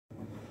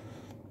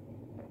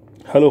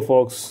Hello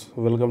folks,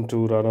 welcome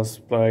to Rana's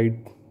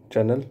Pride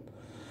channel.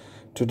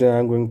 Today I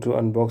am going to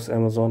unbox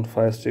Amazon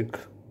Fire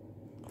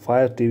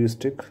TV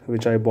stick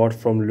which I bought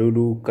from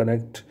Lulu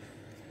Connect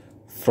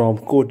from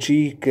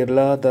Kochi,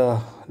 Kerala, the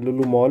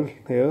Lulu mall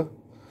here,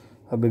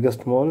 the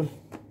biggest mall.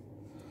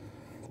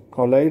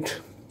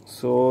 Alright,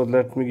 so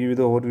let me give you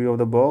the overview of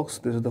the box.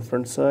 This is the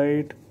front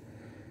side,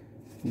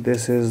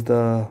 this is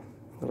the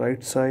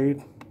right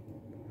side,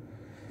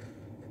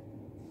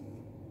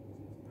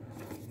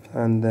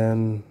 and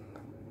then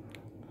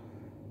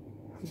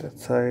that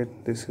side.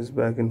 This is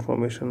back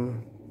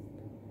information.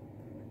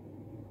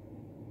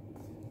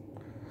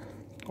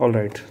 All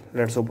right,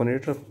 let's open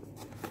it.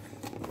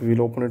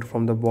 We'll open it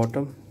from the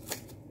bottom.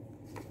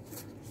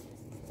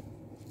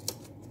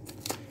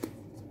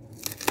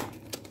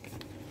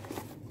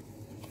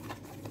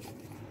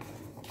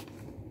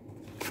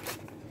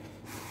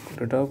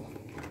 Put it up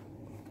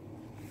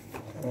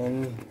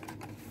and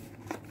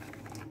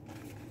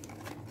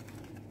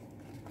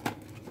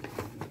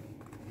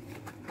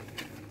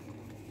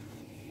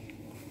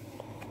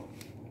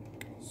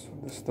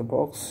this is the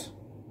box.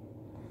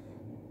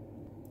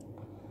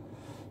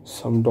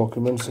 Some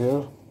documents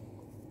here.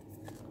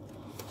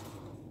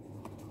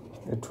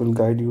 It will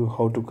guide you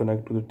how to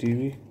connect to the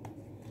TV.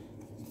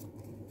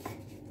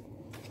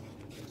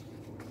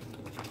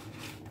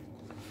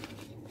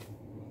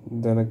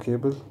 Then a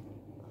cable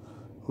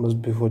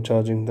must be for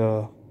charging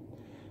the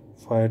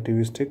Fire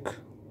TV stick.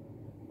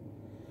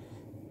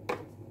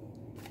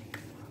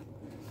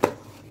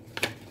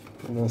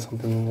 And then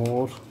something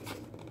more.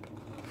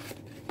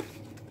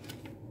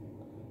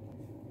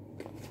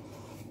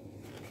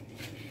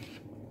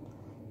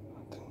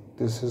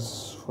 This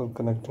is for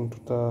connecting to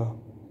the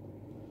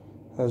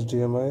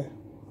HDMI.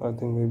 I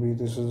think maybe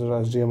this is the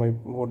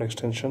HDMI port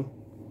extension.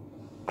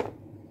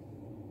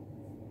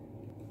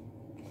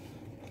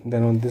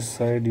 Then on this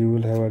side you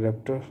will have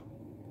adapter.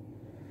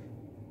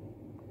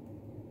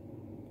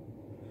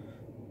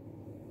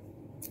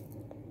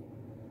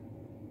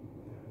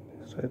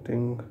 I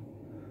think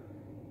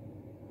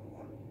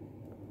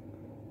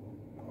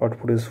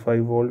output is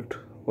 5 volt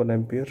 1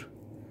 ampere.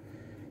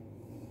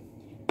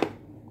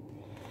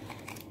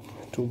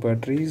 2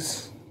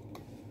 batteries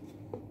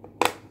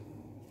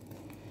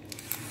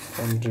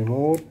and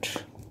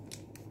remote.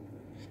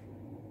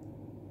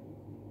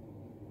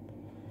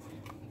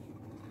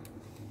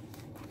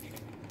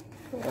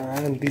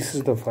 And this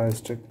is the Fire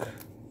Stick.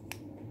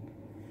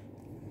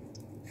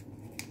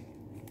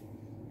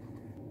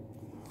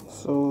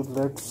 So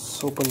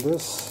let's open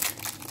this.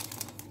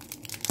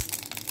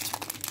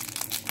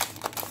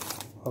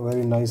 A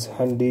very nice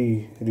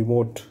handy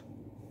remote.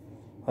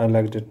 I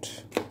liked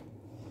it.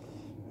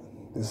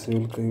 This you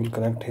will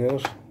connect here.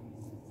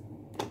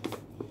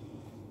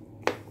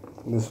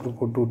 This will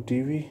go to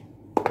TV.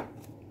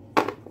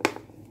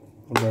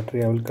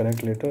 Battery I will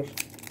connect later.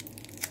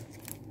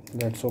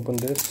 Let's open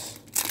this.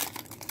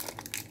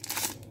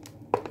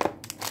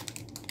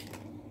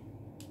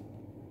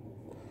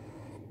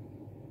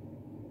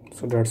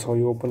 So that's how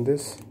you open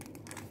this.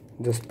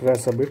 Just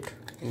press a bit,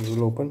 it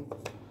will open.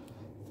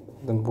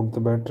 Then put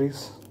the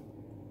batteries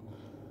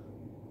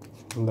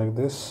like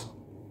this.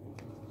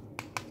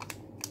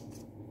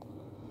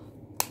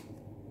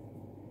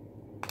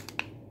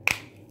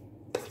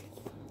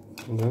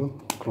 And then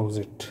close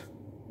it.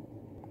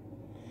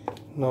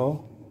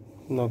 Now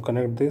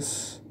connect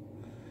this.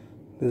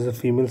 This is the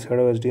female side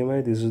of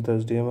HDMI. This is the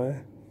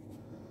HDMI.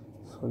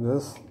 So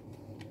just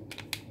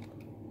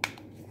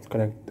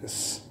connect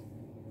this.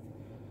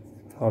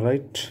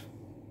 Alright.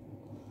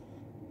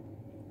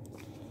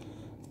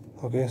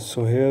 Okay,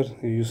 so here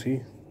you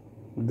see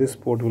this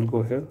port will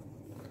go here.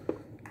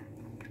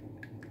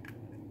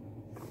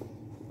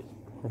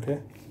 Okay.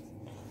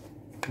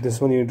 This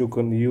one you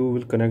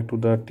will connect to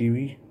the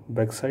TV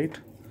backside,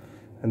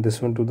 and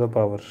this one to the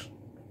power.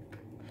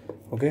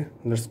 Okay,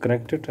 let's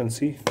connect it and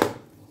see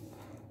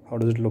how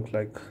does it look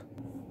like.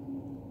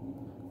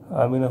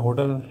 I'm in a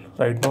hotel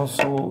right now,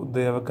 so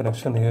they have a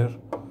connection here.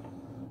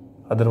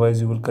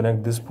 Otherwise you will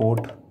connect this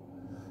port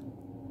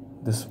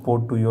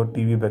to your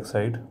TV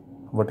backside,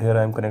 but here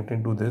I am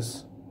connecting to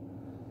this,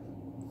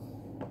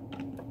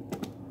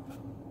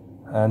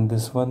 and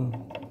this one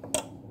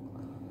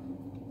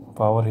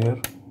power here.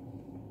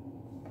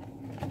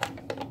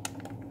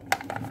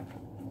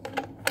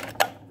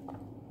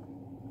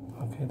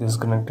 Okay, this is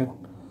connected.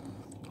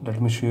 Let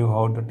me show you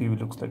how the TV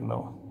looks like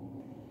now.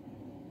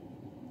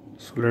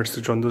 So let's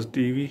switch on this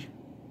TV.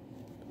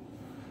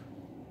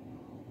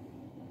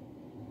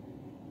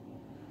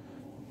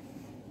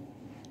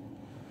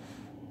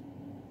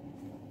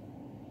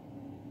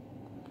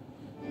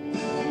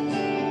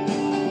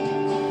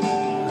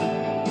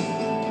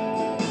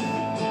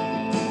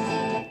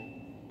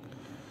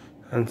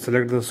 And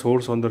select the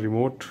source on the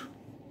remote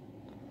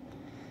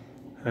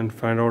and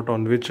find out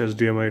on which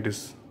HDMI it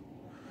is.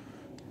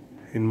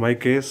 In my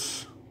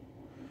case,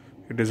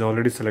 it is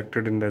already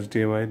selected in the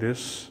HDMI.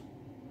 This,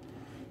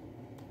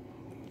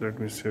 let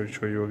me show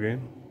you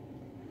again.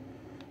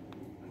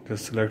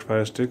 Just select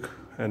Fire Stick,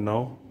 and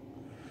now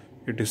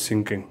it is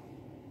syncing.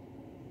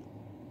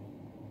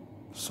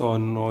 So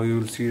now you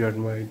will see that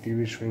my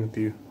TV is showing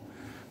the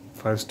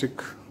Fire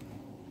Stick.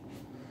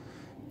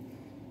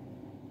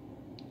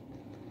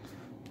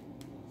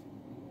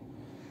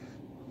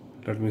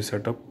 Let me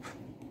set up.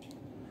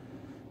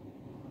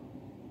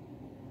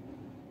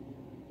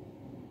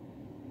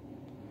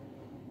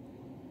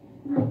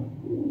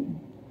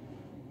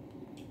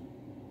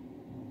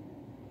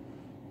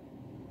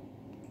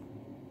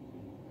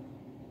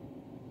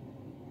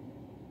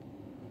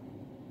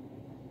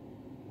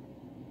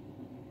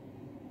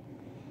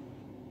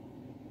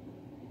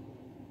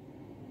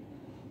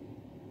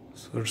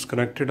 So it's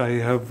connected. I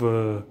have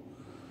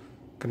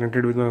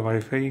connected with my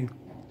Wi-Fi.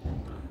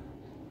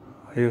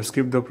 I have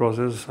skipped the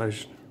process.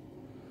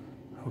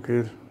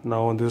 Okay,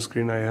 now on this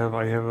screen I have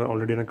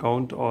already an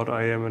account, or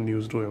I am a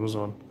user to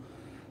Amazon.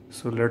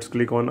 So let's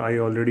click on I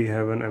already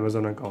have an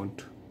Amazon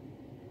account.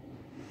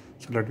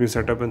 So let me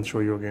set up and show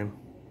you again.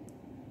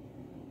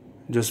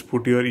 Just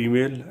put your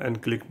email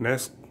and click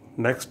next.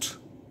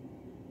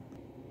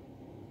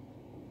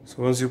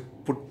 So once you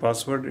put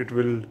password, it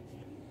will.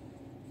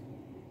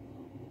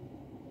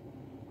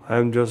 I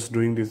am just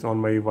doing this on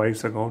my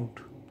wife's account.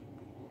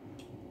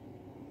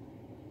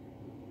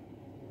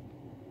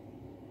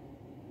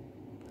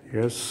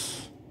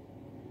 Yes.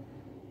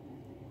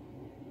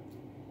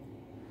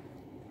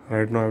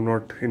 Right now I'm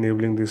not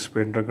enabling this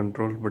parental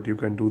control, but you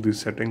can do these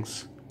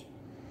settings.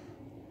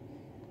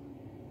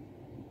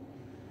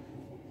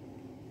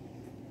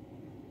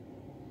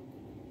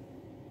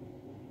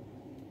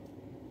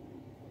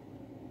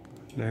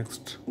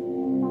 Next.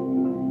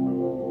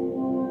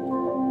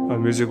 A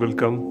music will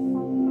come.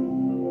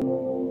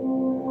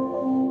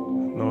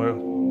 Now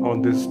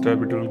on this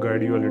tab it will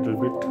guide you a little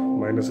bit,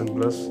 minus and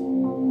plus.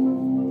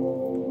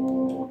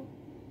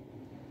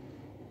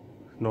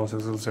 Now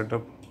successful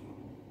setup.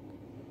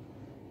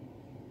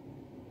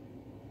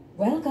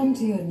 Welcome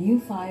to your new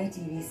Fire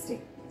TV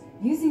stick.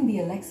 Using the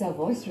Alexa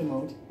voice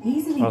remote,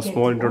 easily A get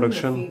small to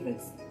introduction. all your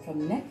favorites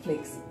from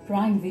Netflix,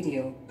 Prime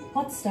Video,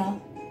 Hotstar,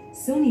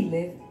 Sony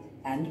Live,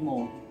 and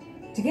more.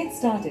 To get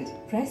started,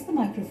 press the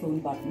microphone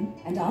button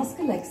and ask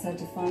Alexa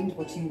to find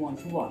what you want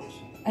to watch.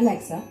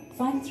 Alexa,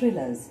 find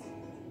thrillers.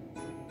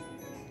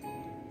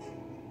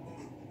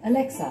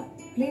 Alexa,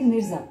 play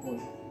Mirzapur.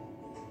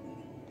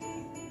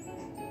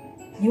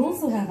 You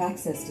also have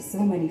access to so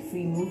many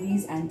free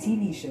movies and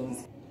TV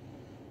shows.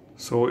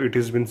 So it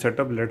has been set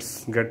up.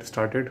 Let's get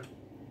started.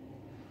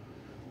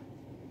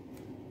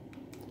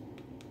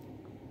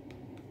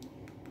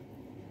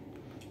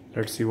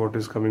 Let's see what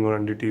is coming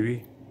on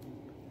NDTV.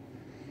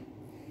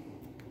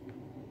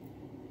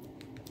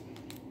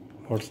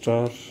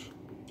 Hotstar.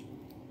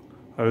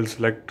 I will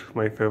select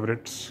my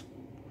favorites.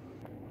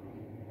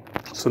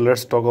 So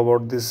let's talk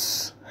about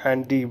this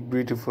handy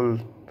beautiful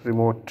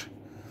remote.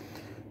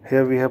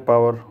 Here we have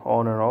power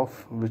on and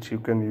off, which you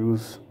can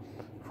use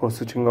for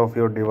switching off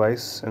your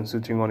device and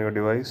switching on your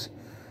device.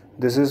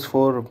 This is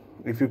for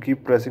if you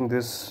keep pressing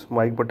this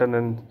mic button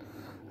and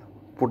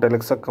put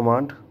Alexa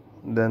command,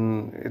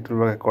 then it will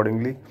work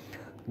accordingly.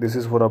 This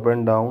is for up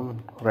and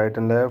down, right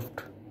and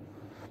left.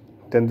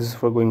 Then this is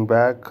for going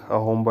back, a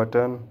home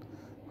button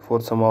for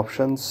some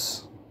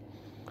options,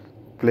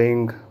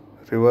 playing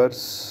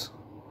reverse,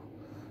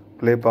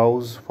 play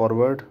pause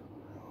forward,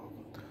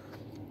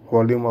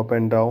 volume up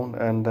and down,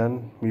 and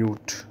then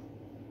mute.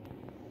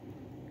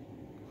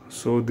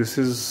 So this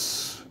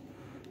is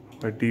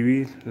my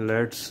TV.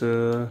 Let's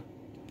okay,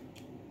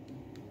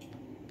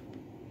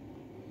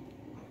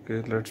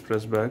 let's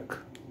press back,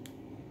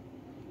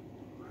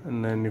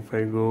 and then if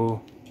I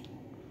go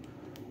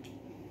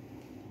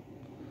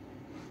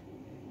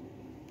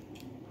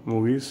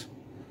movies,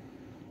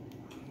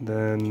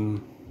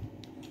 then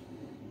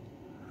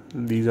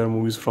these are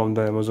movies from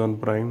the Amazon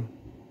Prime.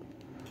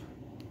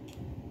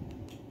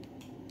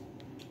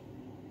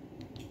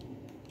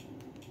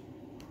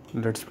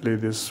 Let's play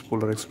this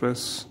Polar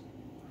Express.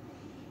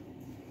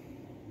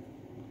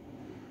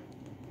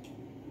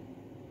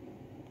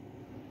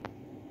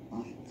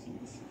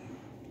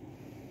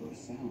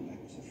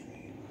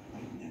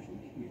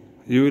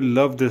 You will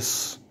love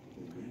this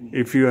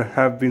if you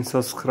have been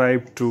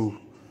subscribed to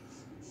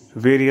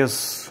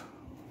various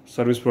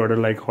service providers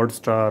like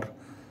Hotstar,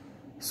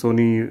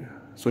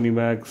 Sony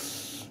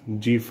Max,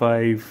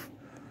 G5,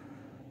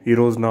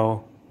 Heroes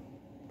Now.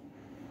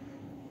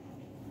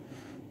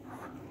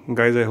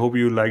 Guys, I hope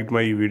you liked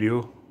my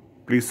video.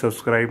 Please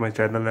subscribe my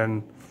channel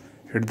and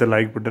hit the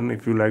like button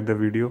if you like the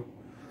video.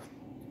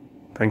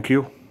 Thank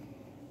you.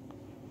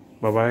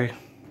 Bye bye.